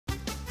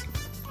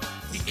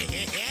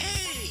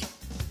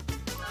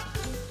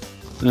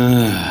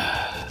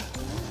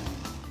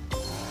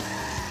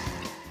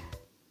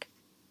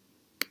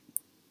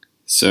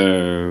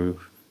So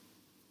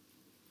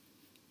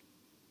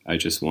I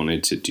just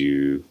wanted to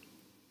do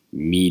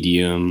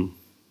medium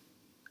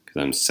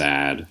because I'm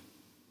sad.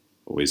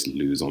 Always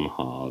lose on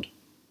hard.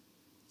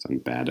 So I'm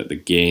bad at the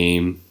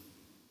game.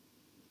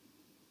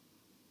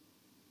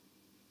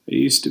 I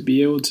used to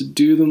be able to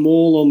do them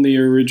all on the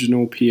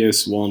original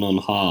PS1 on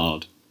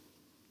hard.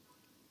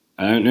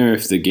 I don't know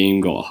if the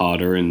game got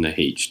harder in the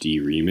HD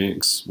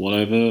remix,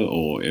 whatever,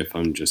 or if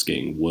I'm just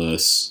getting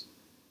worse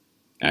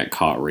at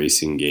kart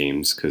racing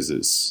games, because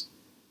it's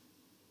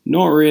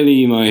not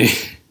really my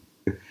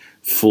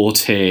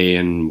forte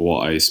and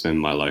what I spend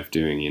my life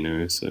doing, you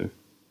know, so...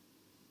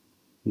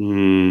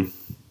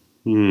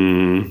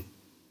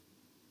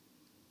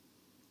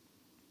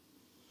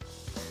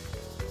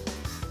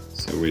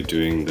 So we're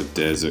doing the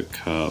Desert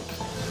Cup.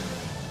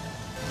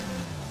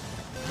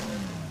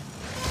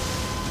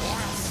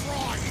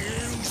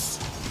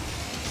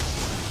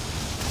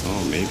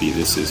 Oh, maybe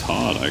this is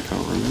hard, I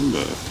can't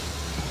remember.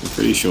 I'm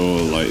pretty sure,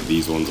 like,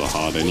 these ones are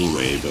hard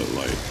anyway, but,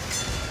 like,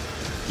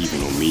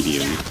 even on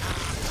medium.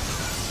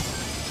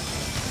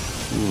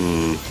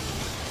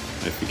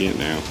 I forget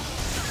now.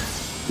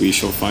 We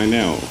shall find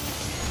out.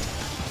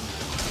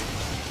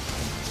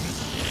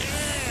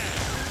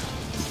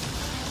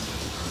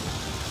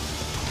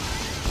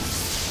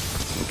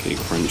 Okay,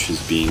 Crunch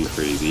is being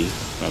crazy.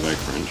 Bye-bye,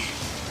 Crunch.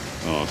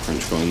 Oh,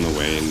 Crunch got in the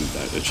way and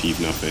that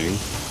achieved nothing.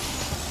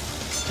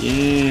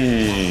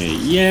 Yay!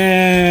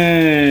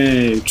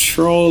 Yay!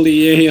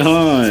 Trolley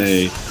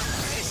AI!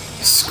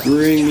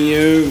 Screwing me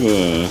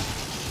over.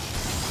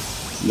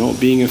 Not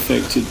being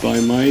affected by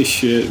my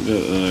shit,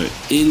 but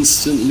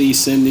instantly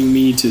sending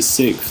me to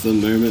 6th the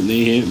moment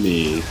they hit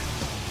me.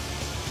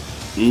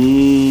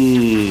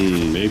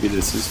 Maybe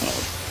this is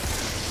hard.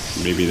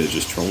 Maybe they're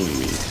just trolling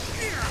me.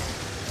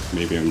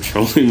 Maybe I'm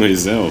trolling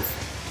myself.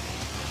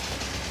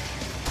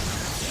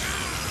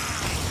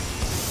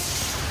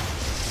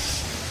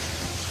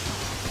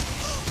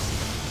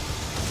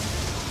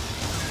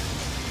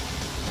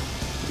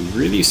 I'm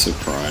really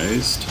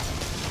surprised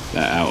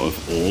that out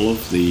of all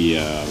of the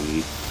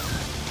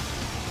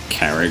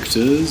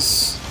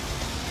characters,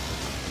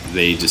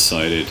 they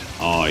decided,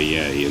 oh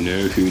yeah, you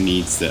know who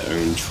needs their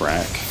own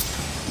track?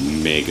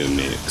 Mega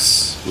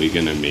Mix. We're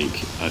gonna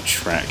make a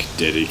track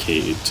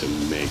dedicated to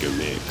Mega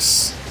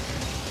Mix.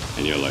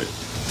 And you're like,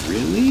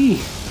 really?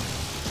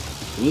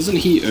 Wasn't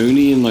he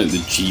only in like the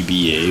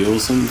GBA or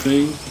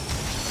something?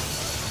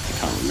 I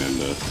can't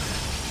remember.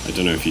 I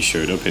don't know if he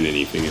showed up in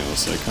anything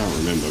else, I can't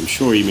remember. I'm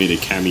sure he made a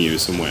cameo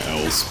somewhere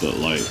else, but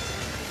like...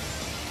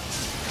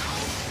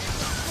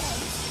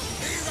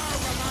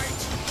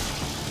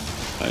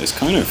 it's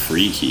kind of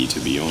freaky, to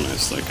be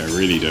honest. Like, I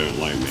really don't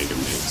like Mega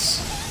Mix.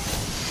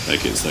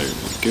 Like, it's like,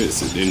 it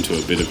gets into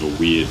a bit of a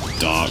weird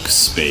dark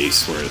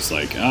space where it's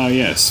like, ah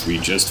yes, we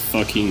just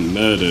fucking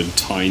murdered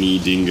Tiny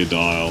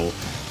Dingodile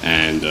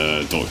and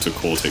Dr.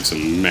 Cortex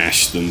and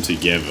mashed them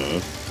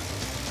together.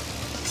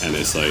 And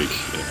it's like,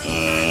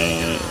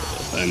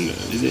 and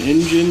is it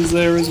engines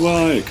there as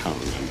well? I can't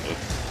remember.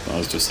 But I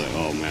was just like,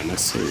 oh man,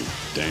 that's so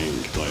dang,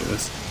 like,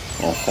 that's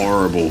a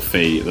horrible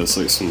fate. That's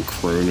like some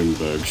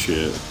Cronenberg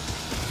shit.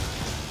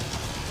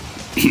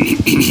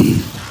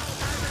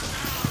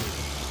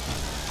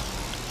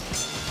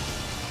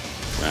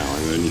 Wow,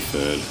 I'm only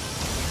 3rd.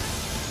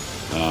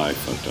 Ah, I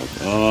fucked up.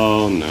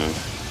 Oh no.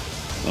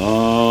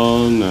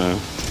 Oh no.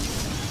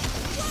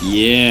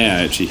 Yeah,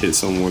 I actually hit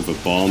someone with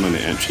a bomb and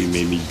it actually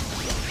made me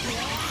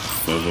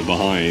further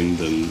behind,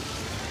 and it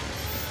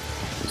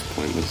was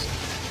pointless.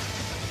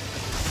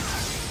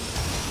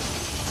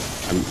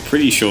 I'm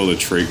pretty sure the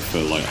trick for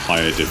like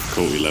higher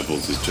difficulty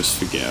levels is just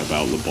forget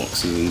about the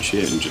boxes and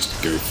shit and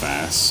just go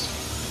fast.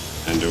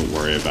 And don't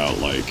worry about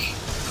like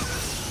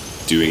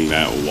doing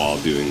that while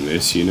doing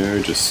this, you know,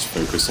 just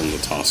focus on the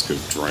task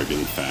of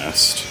driving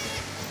fast.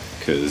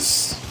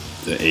 Because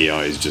the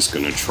AI is just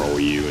gonna troll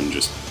you and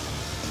just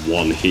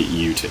one hit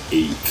you to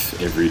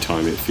 8th every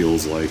time it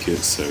feels like it,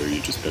 so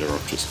you're just better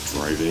off just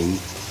driving.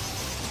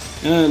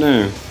 I don't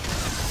know.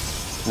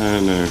 I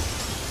don't know.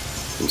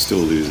 I'm still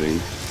losing.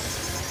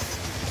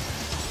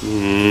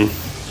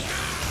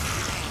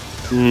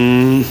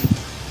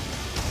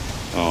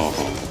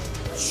 Oh.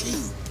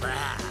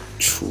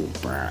 Too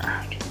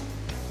bad.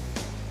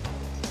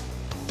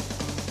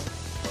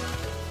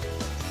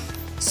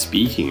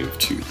 Speaking of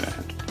too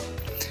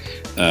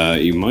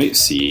bad, you might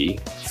see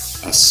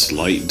a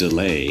slight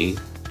delay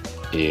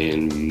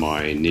in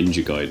my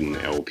Ninja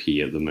Gaiden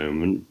LP at the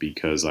moment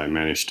because I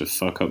managed to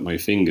fuck up my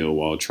finger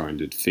while trying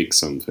to fix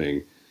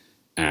something,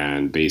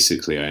 and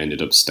basically I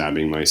ended up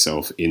stabbing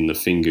myself in the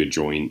finger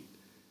joint.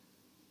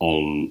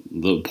 On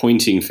the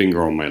pointing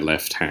finger on my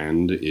left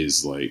hand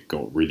is like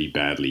got really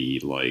badly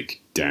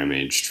like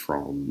damaged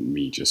from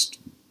me just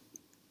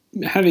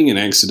having an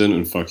accident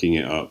and fucking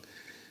it up.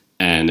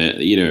 And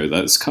you know,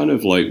 that's kind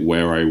of like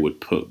where I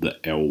would put the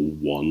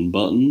L1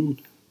 button.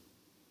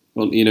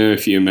 Well, you know,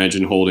 if you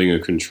imagine holding a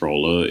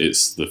controller,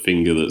 it's the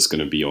finger that's going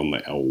to be on the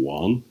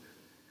L1.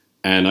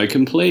 And I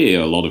can play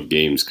a lot of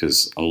games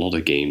because a lot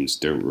of games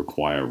don't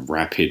require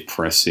rapid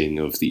pressing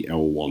of the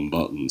L1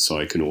 button, so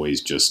I can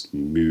always just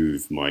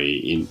move my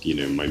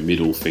my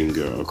middle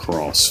finger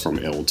across from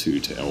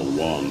L2 to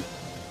L1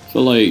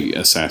 for like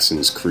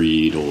Assassin's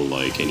Creed or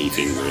like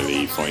anything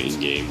really fighting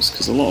games,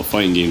 because a lot of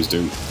fighting games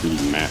don't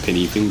really map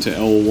anything to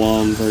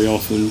L1 very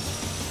often.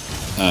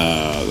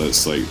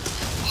 That's like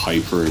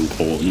hyper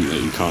important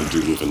that you can't do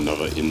with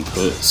another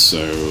input,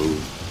 so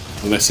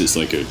unless it's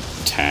like a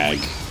tag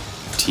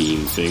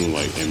team thing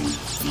like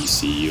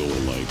MVC or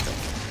like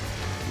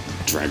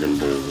Dragon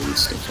Ball and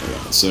stuff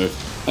like that. So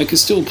I could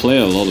still play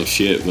a lot of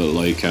shit, but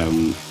like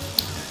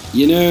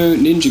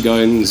Ninja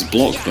Gaiden's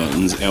block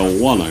button's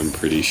L1, I'm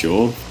pretty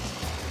sure,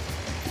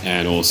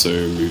 and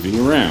also moving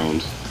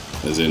around,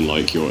 as in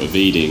like you're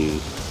evading,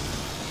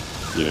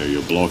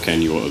 your block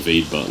and your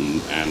evade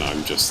button, and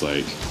I'm just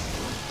like,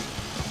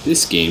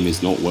 this game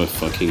is not worth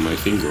fucking my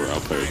finger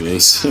up over,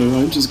 so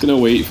I'm just gonna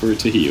wait for it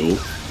to heal.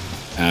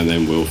 And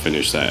then we'll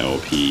finish that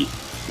LP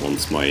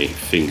once my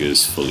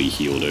finger's fully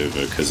healed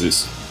over, because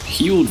it's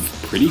healed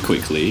pretty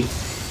quickly.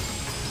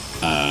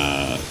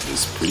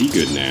 It's pretty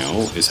good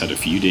now. It's had a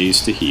few days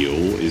to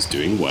heal, it's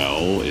doing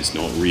well, it's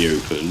not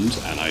reopened,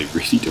 and I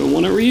really don't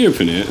want to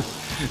reopen it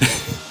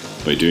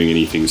by doing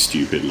anything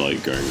stupid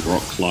like going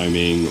rock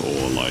climbing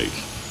or like,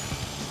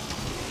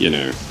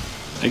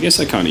 I guess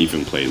I can't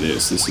even play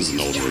this. This is an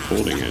old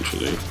recording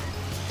actually.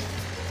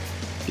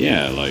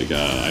 Yeah, like,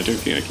 I don't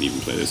think I can even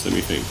play this. Let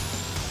me think.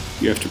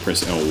 You have to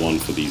press L1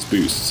 for these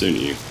boosts, don't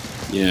you?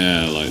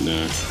 Yeah, like,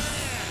 no.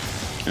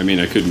 I mean,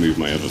 I could move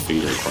my other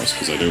finger across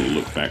because I don't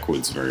look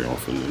backwards very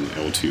often, and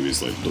L2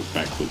 is like look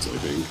backwards, I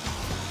think.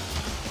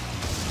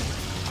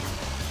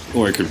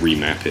 Or I could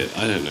remap it,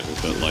 I don't know,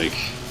 but like,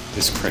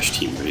 it's Crash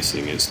Team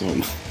Racing, it's not,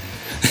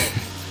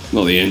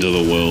 not the end of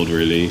the world,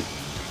 really.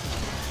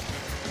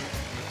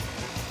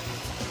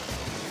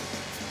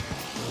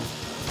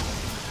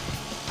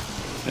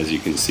 As you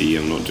can see,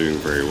 I'm not doing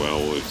very well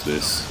with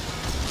this.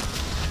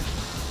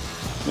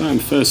 Well, I'm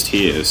first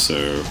here,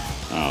 so...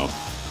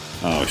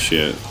 Oh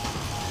shit.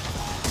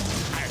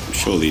 I'm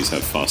sure these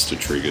have faster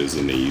triggers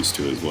than they used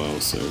to as well,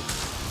 so...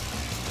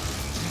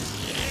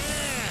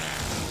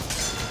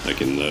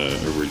 Like in the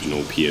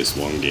original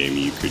PS1 game,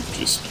 you could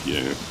just,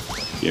 you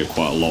had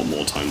quite a lot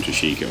more time to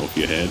shake it off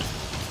your head.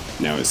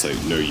 Now it's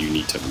like, no, you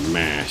need to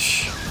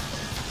mash.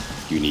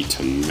 You need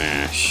to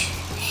mash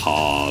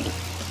hard.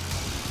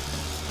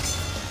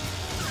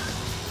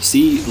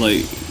 See,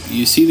 like,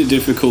 you see the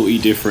difficulty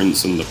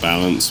difference and the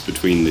balance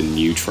between the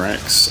new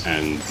tracks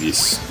and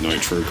this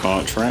Nitro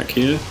Kart track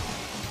here?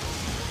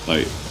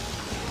 Like,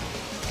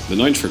 the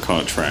Nitro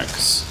Kart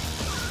tracks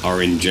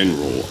are in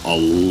general a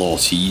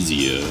lot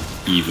easier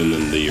even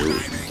than the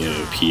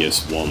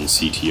PS1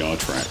 CTR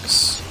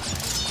tracks.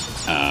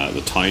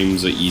 The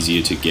times are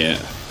easier to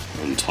get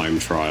on time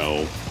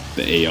trial,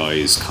 the AI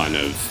is kind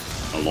of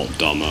a lot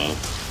dumber.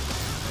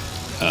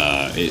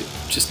 It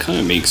just kind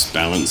of makes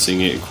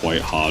balancing it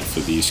quite hard for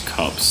these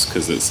cups,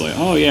 because it's like,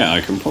 oh yeah,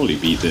 I can probably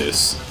beat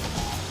this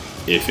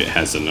if it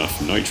has enough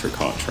Nitro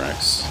Kart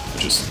tracks. I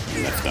just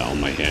left that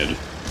on my head.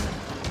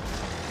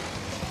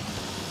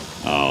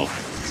 Oh,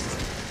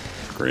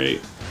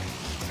 great.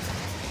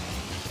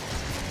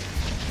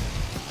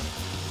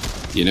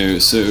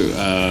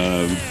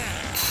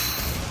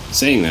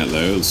 Saying that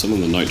though, some of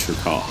the Nitro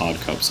Kart hard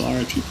cups are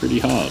actually pretty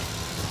hard,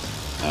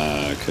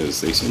 because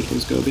they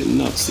sometimes go a bit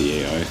nuts, the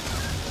AI.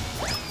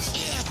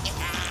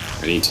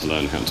 I need to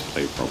learn how to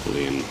play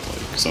properly, and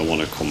because I want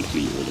to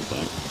complete all of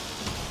that.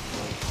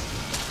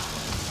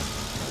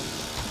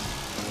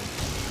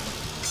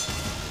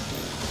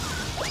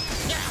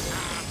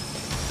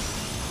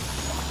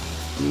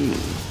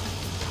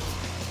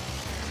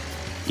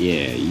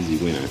 Yeah, easy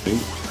win, I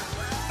think.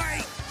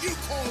 Mate, you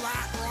call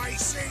that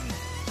racing?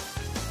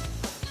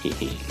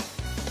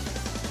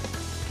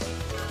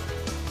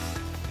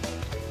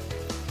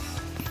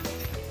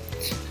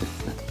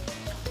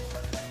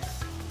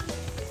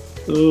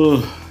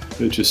 Oh,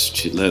 I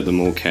just let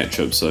them all catch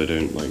up so I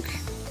don't, like...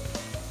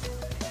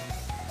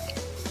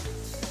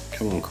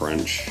 Come on,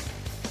 Crunch.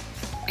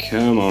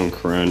 Come on,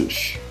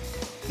 Crunch.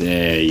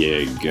 There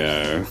you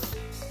go.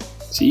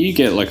 So you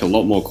get, like, a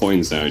lot more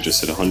coins now. I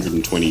just hit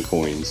 120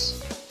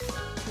 coins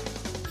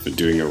for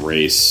doing a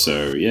race,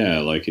 so yeah,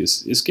 like,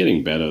 it's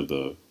getting better,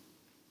 the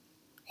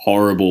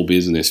horrible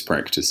business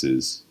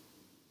practices.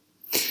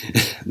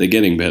 They're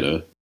getting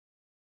better.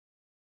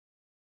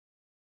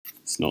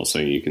 It's not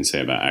something you can say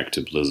about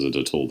Active Blizzard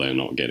at all, they're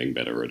not getting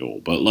better at all.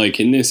 But like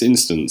in this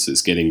instance,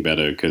 it's getting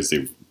better because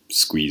they've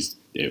squeezed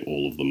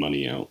all of the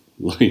money out.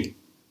 Like,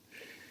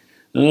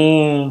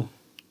 it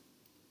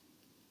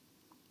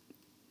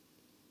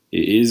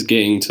is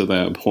getting to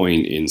that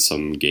point in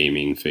some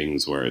gaming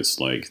things where it's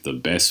like the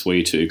best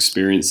way to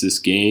experience this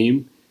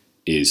game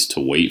is to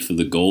wait for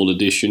the gold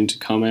edition to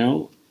come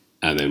out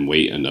and then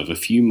wait another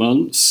few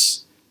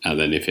months. And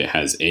then if it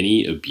has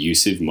any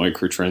abusive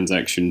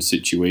microtransaction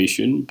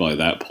situation, by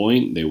that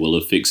point, they will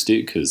have fixed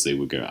it because they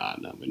would go,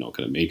 no, we're not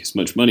going to make as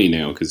much money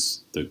now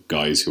because the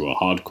guys who are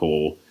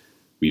hardcore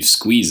we've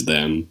squeezed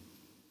them,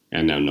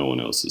 and now no one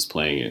else is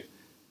playing it.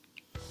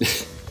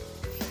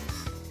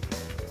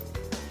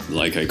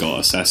 Like, I got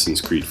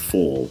Assassin's Creed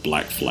 4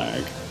 Black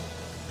Flag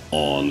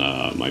on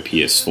my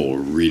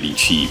PS4 really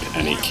cheap,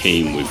 and it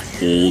came with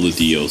all the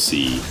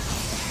DLC,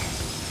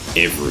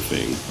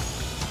 everything,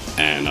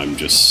 and I'm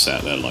just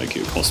sat there like,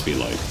 it cost me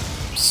like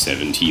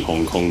 70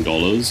 Hong Kong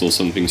dollars or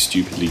something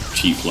stupidly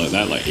cheap like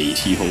that, like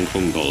 80 Hong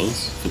Kong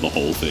dollars for the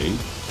whole thing,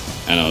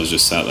 and I was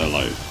just sat there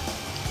like,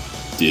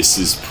 this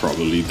is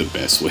probably the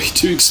best way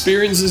to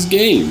experience this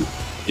game.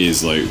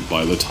 Is like,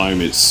 by the time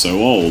it's so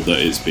old that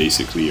it's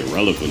basically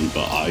irrelevant,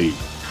 but I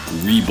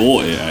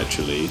rebought it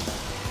actually,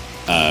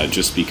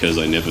 just because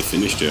I never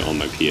finished it on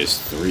my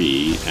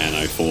PS3, and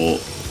I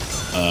thought,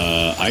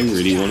 I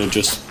really want to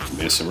just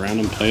mess around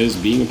and play as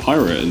being a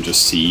pirate and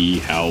just see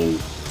how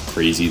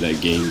crazy that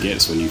game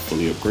gets when you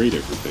fully upgrade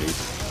everything.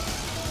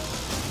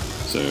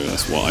 So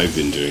that's what I've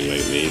been doing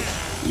lately.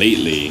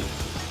 Lately,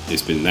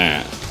 it's been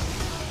that.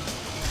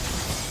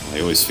 I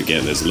always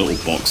forget there's a little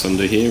box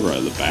under here, right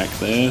at the back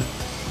there,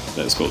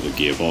 that's got the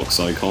gearbox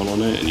icon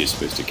on it, and you're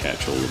supposed to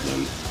catch all of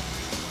them.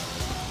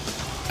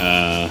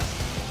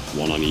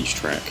 One on each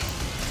track.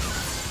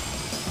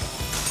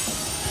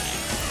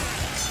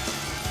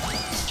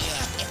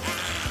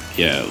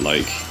 Yeah,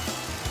 like,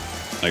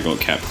 I got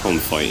Capcom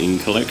Fighting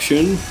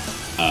Collection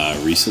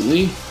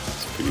recently.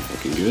 It's pretty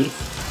fucking good.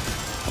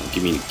 Oh,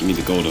 give me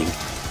the golden.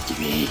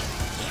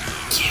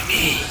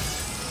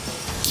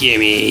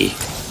 Gimme.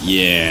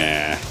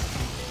 Yeah.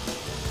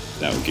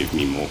 That will give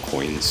me more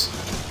coins.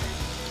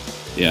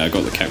 Yeah, I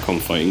got the Capcom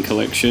Fighting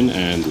Collection,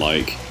 and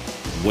like,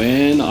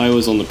 when I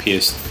was on the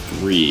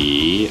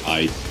PS3,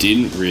 I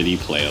didn't really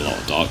play a lot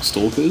of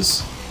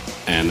Darkstalkers,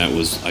 and that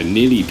was, I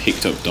nearly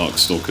picked up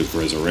Darkstalkers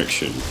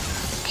Resurrection,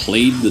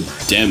 played the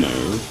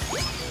demo,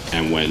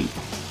 and went,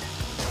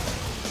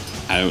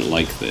 I don't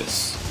like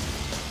this.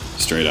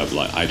 Straight up,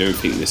 like, I don't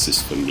think this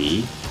is for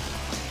me.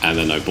 And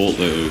then I bought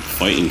the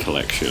Fighting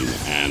Collection,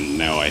 and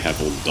now I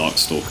have all the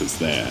Darkstalkers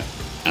there.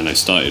 And I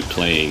started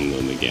playing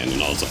them again, and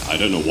I was like, I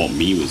don't know what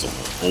me was on.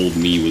 Old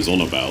me was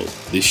on about.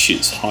 This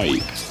shit's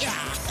hype.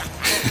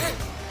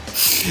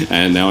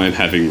 And now I'm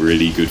having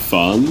really good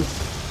fun.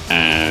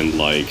 And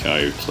like,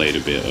 I played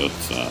a bit of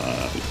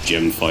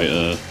Gem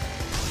Fighter,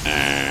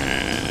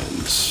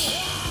 and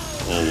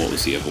what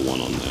was the other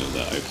one on there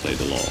that I played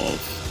a lot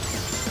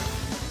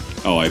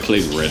of? Oh, I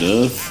played Red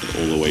Earth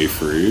all the way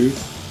through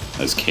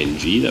as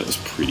Kenji. That was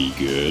pretty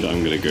good.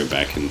 I'm gonna go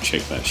back and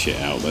check that shit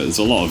out, but there's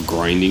a lot of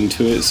grinding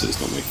to it, so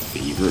it's not my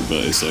favorite,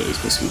 but it's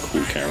got some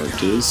cool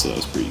characters, so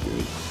that's pretty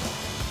good.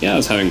 Yeah, I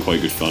was having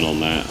quite good fun on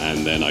that,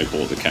 and then I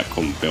bought the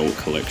Capcom Belt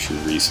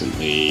Collection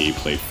recently,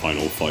 played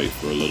Final Fight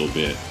for a little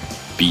bit,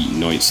 beat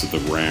Knights of the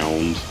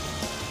Round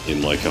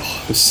in like a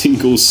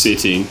single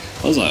sitting.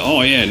 I was like,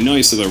 oh yeah,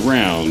 Knights of the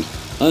Round,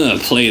 I'm gonna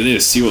play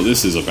this, see what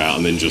this is about,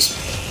 and then just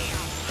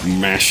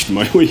mashed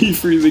my way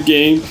through the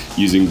game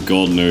using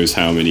God knows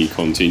how many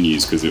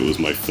continues, because it was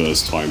my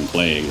first time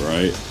playing,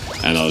 right?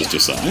 And I was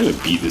just like, I'm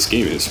gonna beat this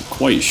game. It's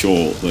quite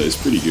short, but it's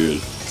pretty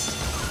good.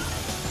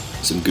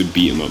 Some good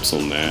beat 'em ups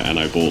on there, and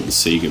I bought the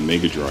Sega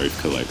Mega Drive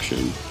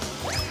collection,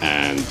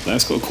 and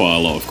that's got quite a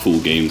lot of cool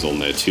games on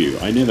there too.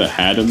 I never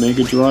had a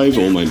Mega Drive,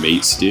 all my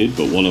mates did,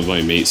 but one of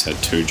my mates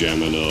had Toe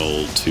Jam and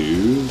Earl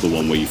 2, the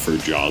one where you throw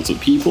jars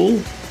at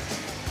people.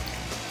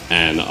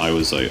 And I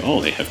was like,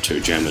 oh, they have Toe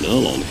Jam and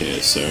Earl on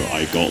here, so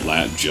I got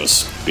that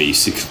just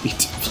basically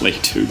to play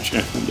Toe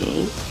Jam and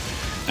Earl.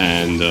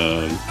 And,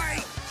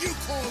 Mate, you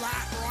call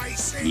that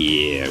racing?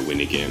 yeah, win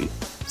again.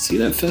 See,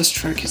 that first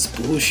track is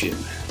bullshit,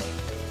 man.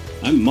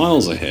 I'm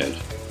miles ahead.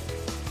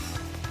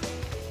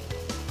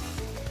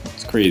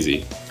 It's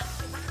crazy.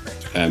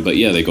 But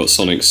yeah, they got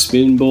Sonic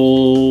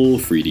Spinball,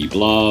 3D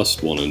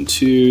Blast, 1 and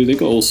 2, they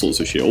got all sorts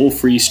of shit. All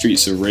free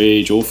Streets of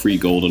Rage, all free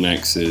Golden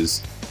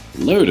Axes.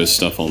 Load of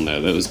stuff on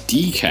there. There was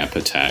Decap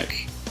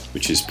Attack,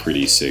 which is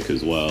pretty sick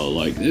as well.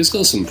 Like, there's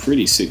got some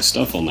pretty sick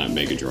stuff on that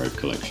Mega Drive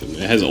collection.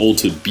 It has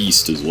Altered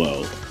Beast as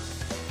well.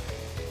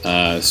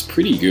 It's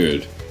pretty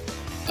good.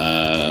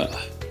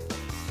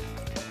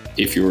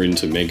 If you're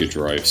into Mega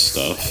Drive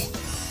stuff,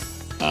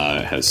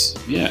 it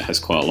has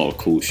quite a lot of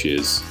cool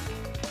shiz.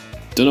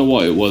 Don't know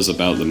what it was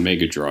about the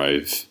Mega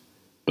Drive,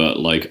 but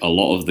like a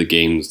lot of the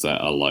games that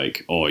are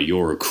like, oh,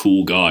 you're a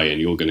cool guy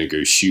and you're gonna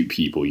go shoot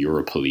people, you're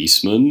a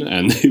policeman,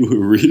 and they were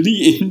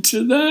really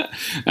into that.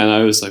 And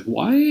I was like,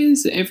 why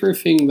is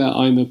everything that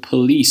I'm a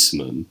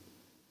policeman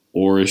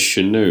or a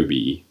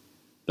shinobi?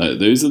 That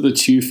those are the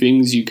two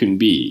things you can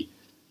be.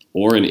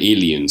 Or an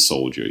alien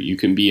soldier. You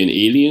can be an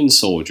alien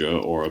soldier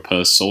or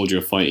a soldier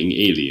fighting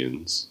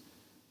aliens.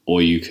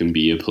 Or you can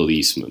be a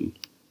policeman.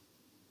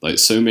 Like,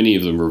 so many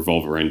of them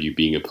revolve around you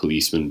being a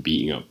policeman,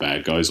 beating up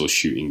bad guys, or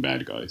shooting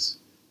bad guys.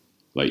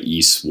 Like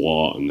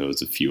E-SWAT, and there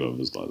was a few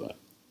others like that.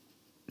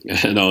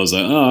 And I was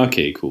like, oh,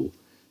 okay, cool.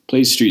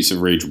 Played Streets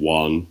of Rage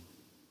 1.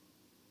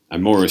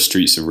 I'm more a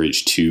Streets of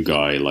Rage 2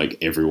 guy. Like,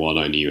 everyone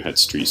I knew had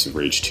Streets of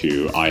Rage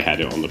 2. I had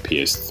it on the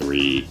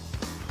PS3.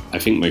 I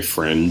think my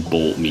friend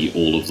bought me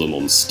all of them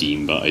on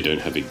Steam, but I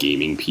don't have a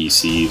gaming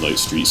PC like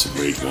Streets of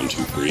Rage 1,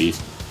 2, 3.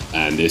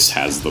 And this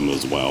has them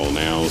as well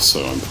now,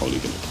 so I'm probably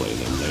going to play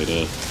them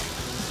later.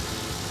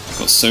 I've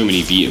got so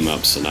many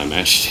beat-em-ups, and I'm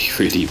actually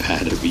really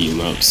bad at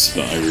beat-em-ups,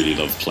 but I really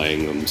love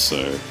playing them,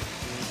 so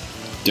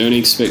don't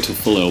expect a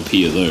full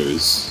LP of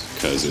those,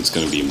 because it's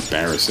going to be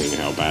embarrassing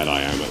how bad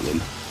I am at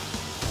them.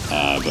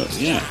 But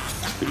yeah,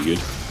 it's pretty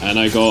good. And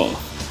I got,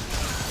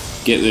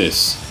 get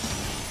this,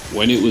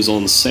 when it was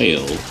on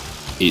sale,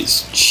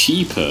 it's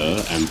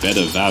cheaper and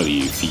better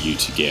value for you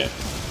to get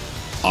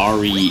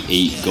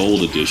RE8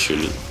 Gold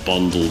Edition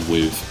bundled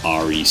with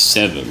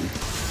RE7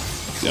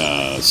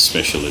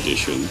 Special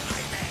Edition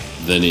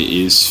than it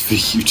is for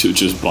you to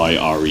just buy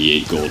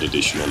RE8 Gold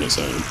Edition on its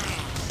own.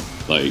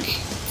 Like,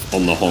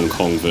 on the Hong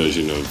Kong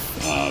version of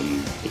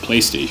the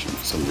PlayStation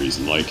for some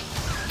reason. Like,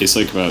 it's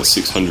like about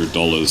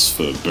 $600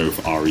 for both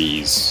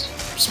RE's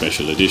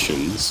Special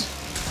Editions.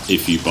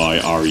 If you buy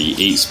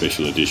RE8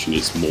 Special Edition,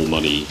 it's more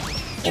money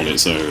on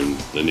its own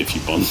than if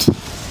you bundle.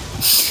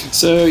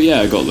 So yeah,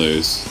 I got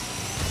those.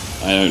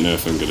 I don't know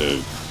if I'm gonna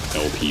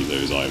LP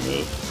those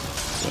either,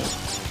 but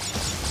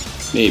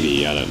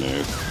maybe, I don't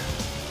know.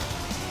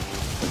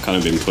 I've kind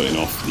of been putting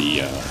off the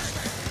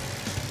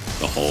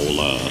whole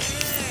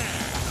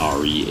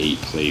RE8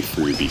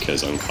 playthrough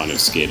because I'm kind of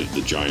scared of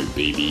the giant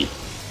baby.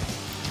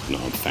 I'm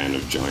not a fan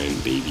of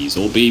giant babies,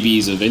 or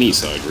babies of any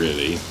side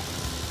really.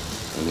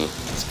 I don't know,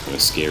 it's kind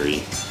of scary.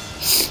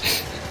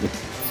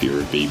 If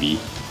you're a baby.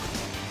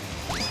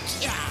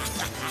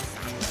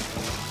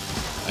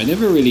 I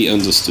never really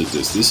understood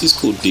this. This is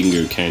called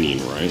Dingo Canyon,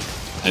 right?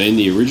 And in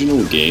the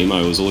original game,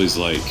 I was always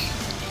like,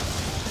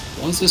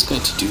 what's this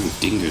got to do with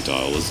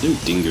Dingodile? There's no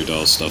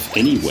Dingodile stuff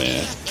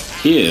anywhere.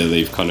 Here,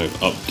 they've kind of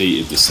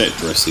updated the set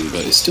dressing,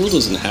 but it still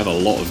doesn't have a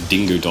lot of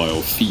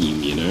Dingodile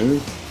theme, you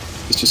know?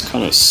 It's just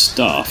kind of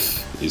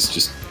stuff. It's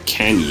just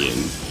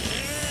canyon.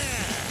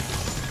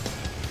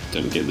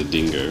 Don't get the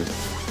dingo.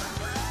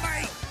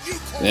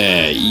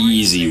 There,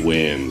 easy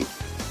win.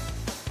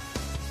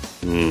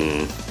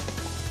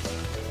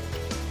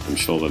 I'm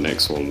sure the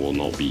next one will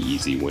not be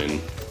easy win,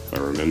 if I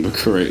remember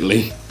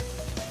correctly.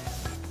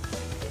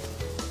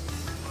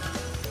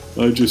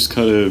 I'm just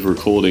kind of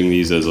recording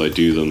these as I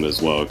do them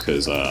as well,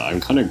 because I'm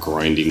kind of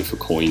grinding for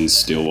coins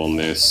still on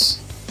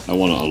this. I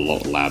want to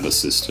unlock Lab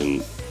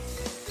Assistant,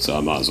 so I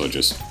might as well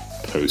just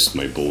post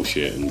my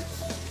bullshit and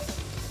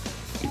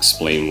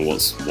explain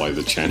why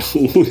the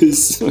channel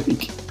is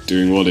like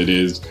doing what it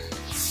is.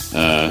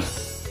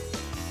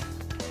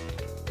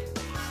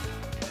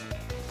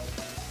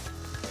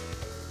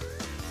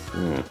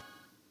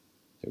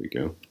 There we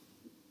go.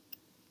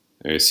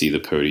 I see the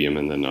podium,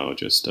 and then I'll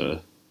just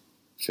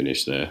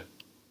finish there.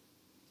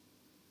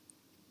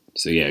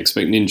 So yeah,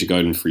 expect Ninja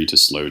Gaiden 3 to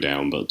slow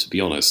down, but to be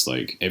honest,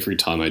 like, every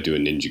time I do a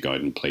Ninja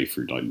Gaiden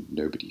playthrough, like,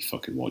 nobody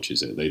fucking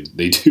watches it.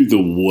 They do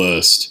the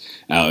worst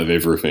out of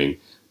everything.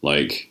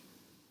 Like,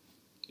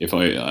 if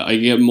I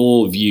get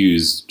more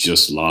views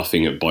just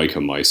laughing at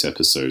Biker Mice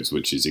episodes,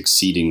 which is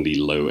exceedingly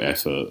low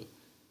effort,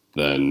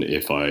 than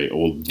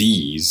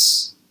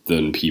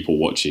than people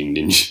watching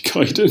Ninja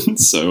Gaiden,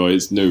 so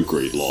it's no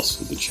great loss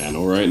for the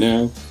channel right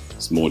now.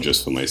 It's more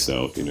just for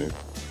myself, you know.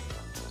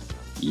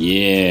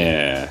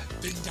 Yeah!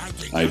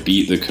 I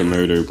beat the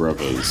Komodo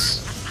brothers.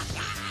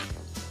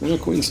 What a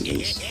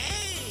coincidence.